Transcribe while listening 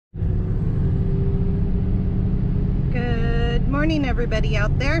morning, everybody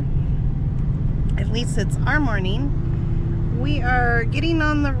out there. At least it's our morning. We are getting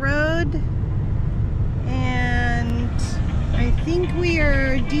on the road, and I think we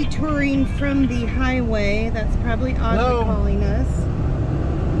are detouring from the highway. That's probably Audrey calling us.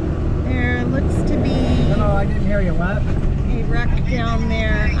 There looks to be... No, I didn't hear you. What? A wreck down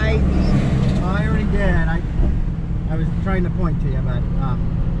there. I already did. I was trying to point to you, but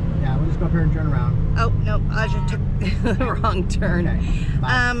yeah, we'll just go up here and turn around. Oh, no, Aja took the wrong turn.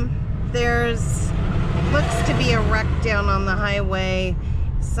 Okay. There's looks to be a wreck down on the highway.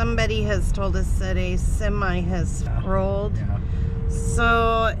 Somebody has told us that a semi has rolled. Yeah.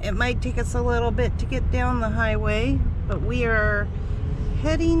 So it might take us a little bit to get down the highway, but we are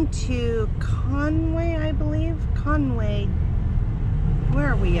heading to Conway, I believe. Conway.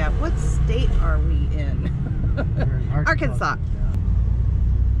 Where are we at? What state are we in? Arkansas.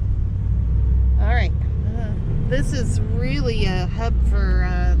 All right. This is really a hub for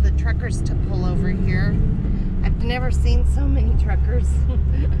the truckers to pull over here. I've never seen so many truckers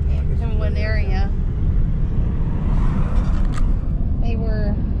in one area. They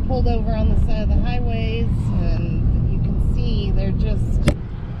were pulled over on the side of the highways, and you can see they're just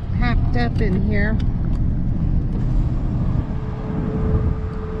packed up in here.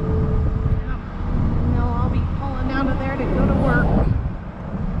 And they'll all be pulling out of there to go to work.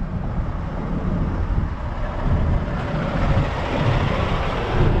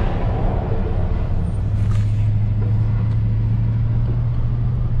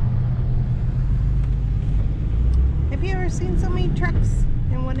 Have you ever seen so many trucks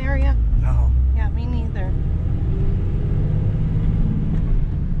in one area? No. Yeah, me neither.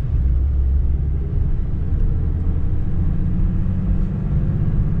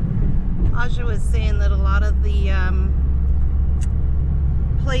 Aja was saying that a lot of the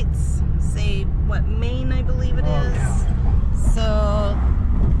plates say, what, Maine, I believe it is. Yeah. So,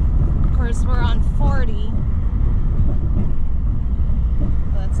 of course, we're on 40.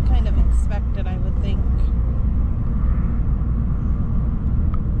 That's kind of expected, I would think.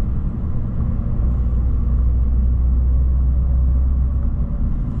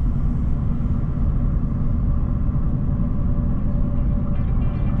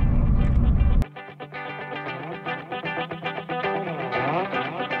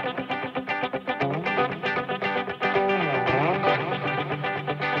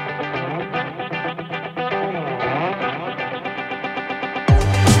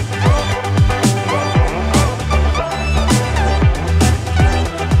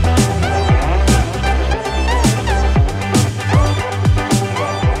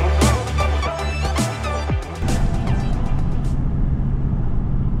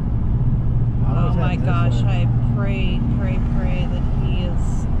 Gosh, I pray that he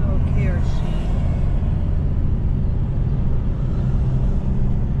is okay, or she.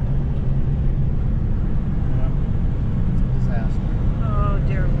 Yeah, it's a disaster. Oh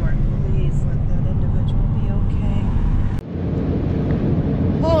dear Lord, please let that individual be okay.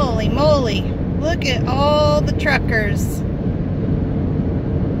 Holy moly, look at all the truckers.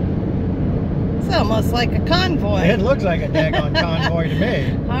 It's almost like a convoy. It looks like a daggone convoy to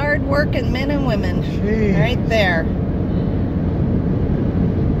me. Hard-working men and women. Jeez. Right there.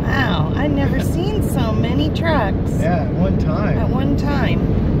 Wow, I've never seen so many trucks. Yeah, at one time. At one time.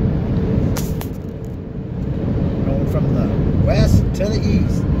 Going from the west to the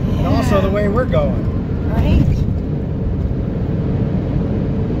east. Yeah. And also the way we're going. Right?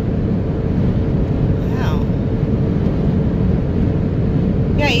 Wow.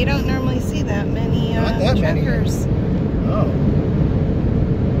 Yeah, you don't normally see that many Not that truckers. Many. Oh.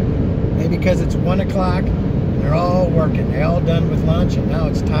 Maybe because it's 1 o'clock, they're all working. They're all done with lunch, and now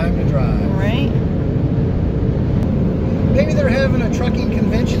it's time to drive. Right? Maybe they're having a trucking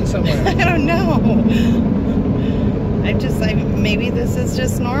convention somewhere. I don't know. Maybe this is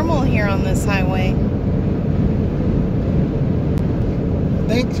just normal here on this highway.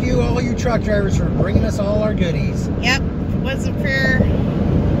 Thank you, all you truck drivers, for bringing us all our goodies. Yep. If it wasn't for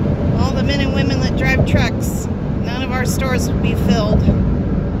all the men and women that drive trucks, none of our stores would be filled.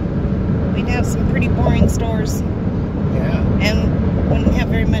 We'd have some pretty boring stores. Yeah. And wouldn't have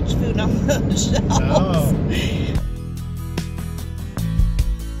very much food on the shelves. No.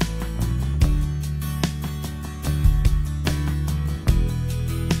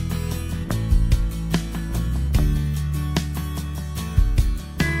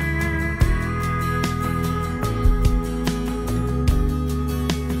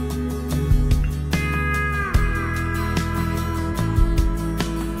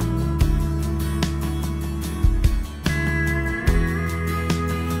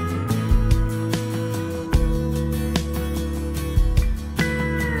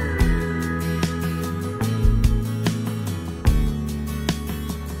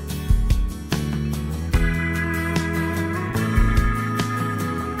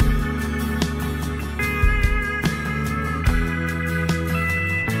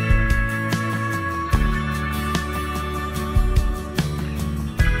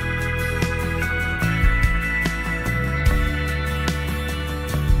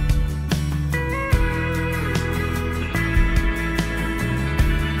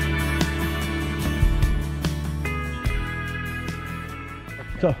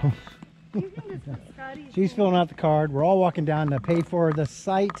 So You can just put Scotty's she's filling out the card. We're all walking down to pay for the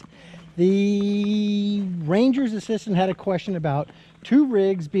site. The ranger's assistant had a question about 2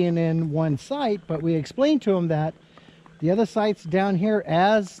 rigs being in one site, but we explained to him that the other sites down here,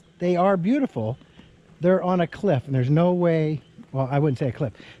 as they are beautiful, they're on a cliff and there's no way, well, I wouldn't say a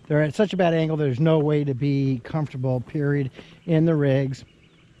cliff, they're at such a bad angle there's no way to be comfortable, period, in the rigs.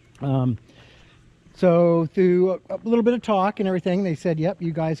 So through a little bit of talk and everything, they said, yep,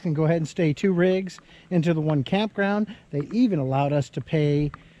 you guys can go ahead and stay 2 rigs into the one campground. They even allowed us to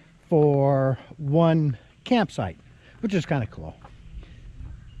pay for 1 campsite, which is kind of cool.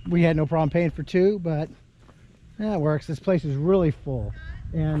 We had no problem paying for 2, but yeah, it works. This place is really full.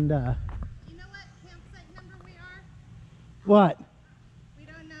 And You know what campsite number we are? what? We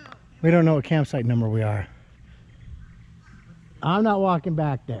don't know. We don't know what campsite number we are. I'm not walking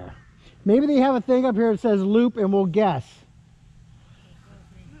back there. Maybe they have a thing up here that says loop and we'll guess.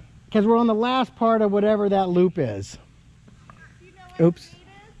 Because we're on the last part of whatever that loop is. Do you know what Oops. the date is?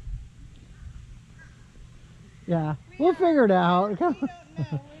 Yeah, we'll figure it out. We don't know.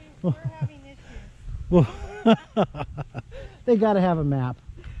 We're having issues. Well, they got to have a map.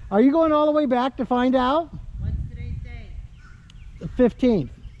 Are you going all the way back to find out? What's today's date? The 15th.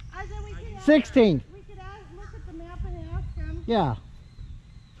 I said we could ask, 16th. we could look at the map and ask them. Yeah.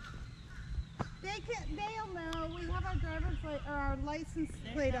 They'll know. We have our our license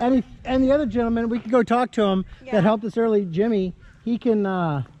plate on. And the other gentleman, we could go talk to him Yeah. that helped us early, Jimmy. He can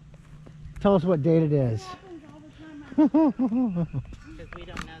tell us what date it is. It happens all the time. Because we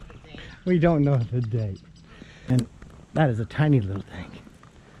don't know the date. We don't know the date. And that is a tiny little thing.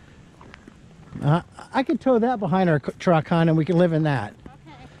 I could tow that behind our truck, hon, and we can live in that. Okay.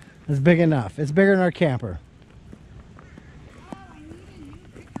 It's big enough. It's bigger than our camper. Oh, I need a new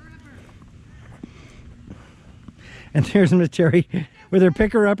picker-upper. And there's Miss Terry with her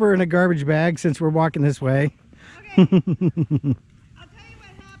picker-upper and a garbage bag since we're walking this way. Okay. I'll tell you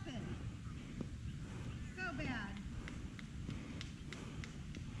what happened. So bad.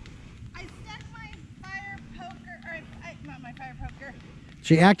 I stuck my fire poker, not my fire poker.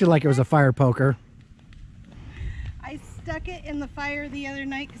 She acted like it was a fire poker. I stuck it in the fire the other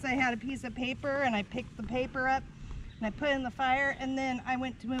night because I had a piece of paper and I picked the paper up and I put it in the fire, and then I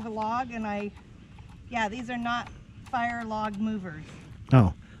went to move a log and yeah, these are not fire log movers.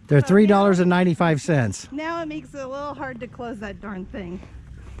 Oh, they're So $3.95. Now it makes it a little hard to close that darn thing.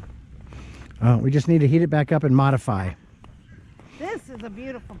 Oh, we just need to heat it back up and modify. This is a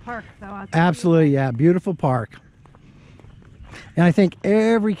beautiful park though. I'll tell you. Absolutely, yeah, beautiful park. And I think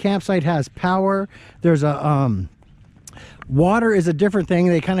every campsite has power. There's a water is a different thing.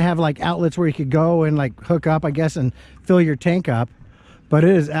 They kind of have like outlets where you could go and like hook up, I guess, and fill your tank up. But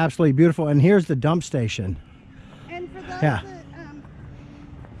it is absolutely beautiful. And here's the dump station. And for those Yeah. that,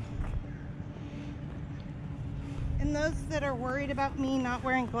 and those that are worried about me not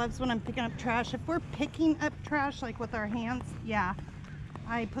wearing gloves when I'm picking up trash, if we're picking up trash like with our hands, yeah,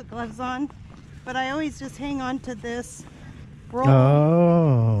 I put gloves on. But I always just hang on to this roll.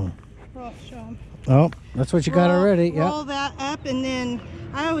 Oh. Show 'em. Oh, that's what you got already. Yep. Roll that up, and then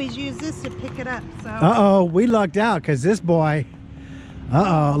I always use this to pick it up. So. Uh-oh, we lucked out because this boy,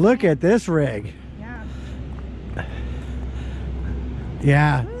 look at this rig. Yeah.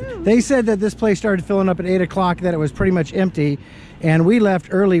 Yeah. Woo. They said that this place started filling up at 8 o'clock, that it was pretty much empty. And we left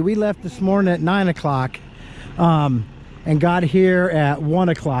early. We left this morning at 9 o'clock and got here at 1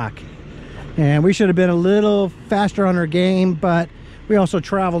 o'clock. And we should have been a little faster on our game, but we also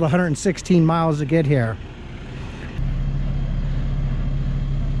traveled 116 miles to get here.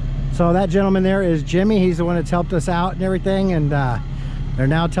 So that gentleman there is Jimmy. He's the one that's helped us out and everything. And they're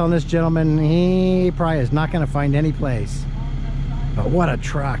now telling this gentleman he probably is not going to find any place. But what a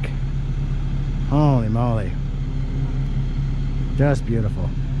truck. Holy moly. Just beautiful.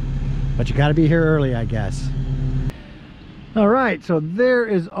 But you got to be here early, I guess. All right, so there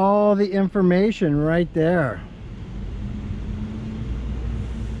is all the information right there.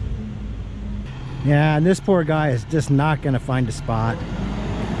 Yeah, and this poor guy is just not going to find a spot.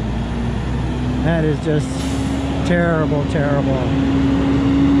 That is just terrible, terrible.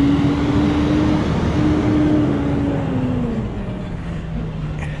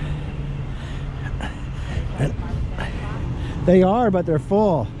 They are, but they're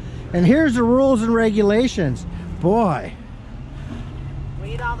full. And here's the rules and regulations. Boy,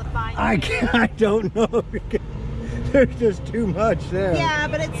 Read all the fine I don't know. There's just too much there. Yeah,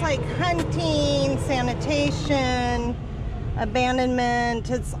 but it's like hunting, sanitation, abandonment.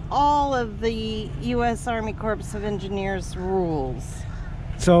 It's all of the U.S. Army Corps of Engineers rules.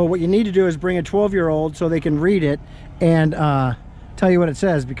 So what you need to do is bring a 12-year-old so they can read it and tell tell you what it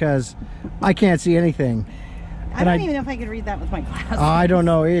says because I can't see anything. I don't even know if I could read that with my glasses. I don't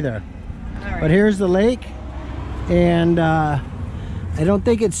know either. All right. But here's the lake, and I don't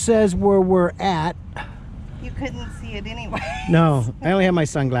think it says where we're at. You couldn't see it anyway. No, I only have my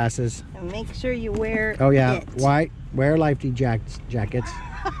sunglasses. And make sure you wear Oh yeah, it. white. Wear lifety jackets.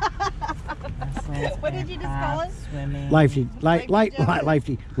 What did you just call it? Swimming. Life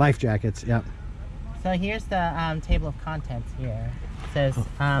jackets. Yep. So here's the table of contents here. It says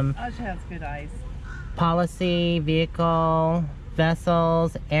Oh, she has good eyes. policy, vehicle,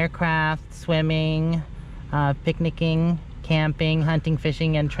 vessels, aircraft, swimming, picnicking, camping, hunting,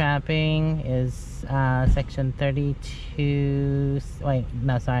 fishing, and trapping is section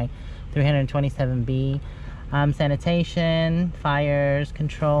 327B. Sanitation, fires,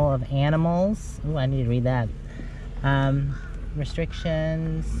 control of animals. Ooh, I need to read that.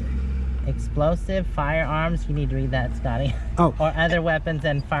 Restrictions, explosive, firearms. You need to read that, Scotty. Oh. Or other weapons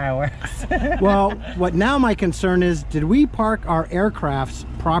and fireworks. Well, what now my concern is, did we park our aircrafts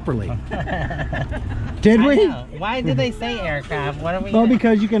properly? Did I we? know. Why did they say aircraft? What are we? Well,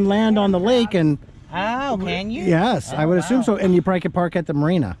 because you can land on the lake and... Oh, can you? Yes, I would assume so. And you probably could park at the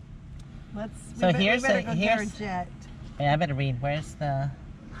marina. So here's we better go get our here's. jet. Yeah, I better read. Where's the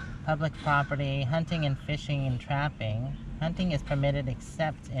public property? Hunting and fishing and trapping. Hunting is permitted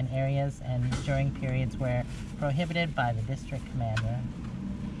except in areas and during periods where prohibited by the district commander.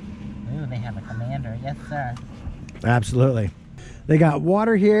 Ooh, they have a commander. Yes, sir. Absolutely. They got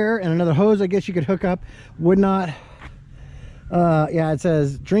water here and another hose I guess you could hook up. Would not... yeah, it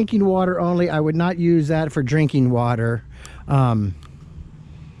says drinking water only. I would not use that for drinking water.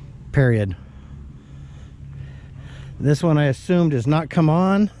 Period. This one I assume does not come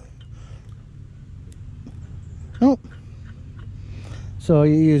on. Oh. So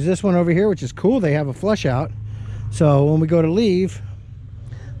you use this one over here, which is cool. They have a flush out. So when we go to leave,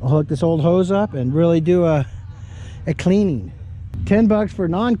 I'll hook this old hose up and really do a cleaning. $10 for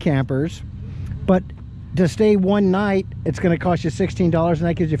non-campers, but to stay one night, it's going to cost you $16, and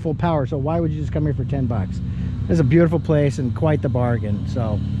that gives you full power. So why would you just come here for $10? It's a beautiful place and quite the bargain.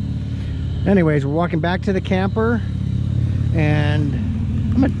 So anyways, we're walking back to the camper, and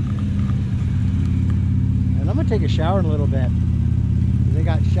I'm gonna take a shower in a little bit. They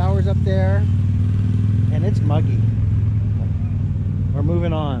got showers up there and it's muggy. We're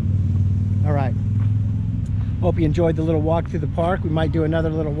moving on. All right, hope you enjoyed the little walk through the park. We might do another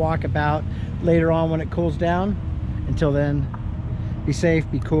little walk about later on when it cools down. Until then, be safe,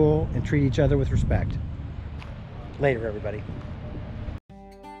 be cool, and treat each other with respect. Later, everybody.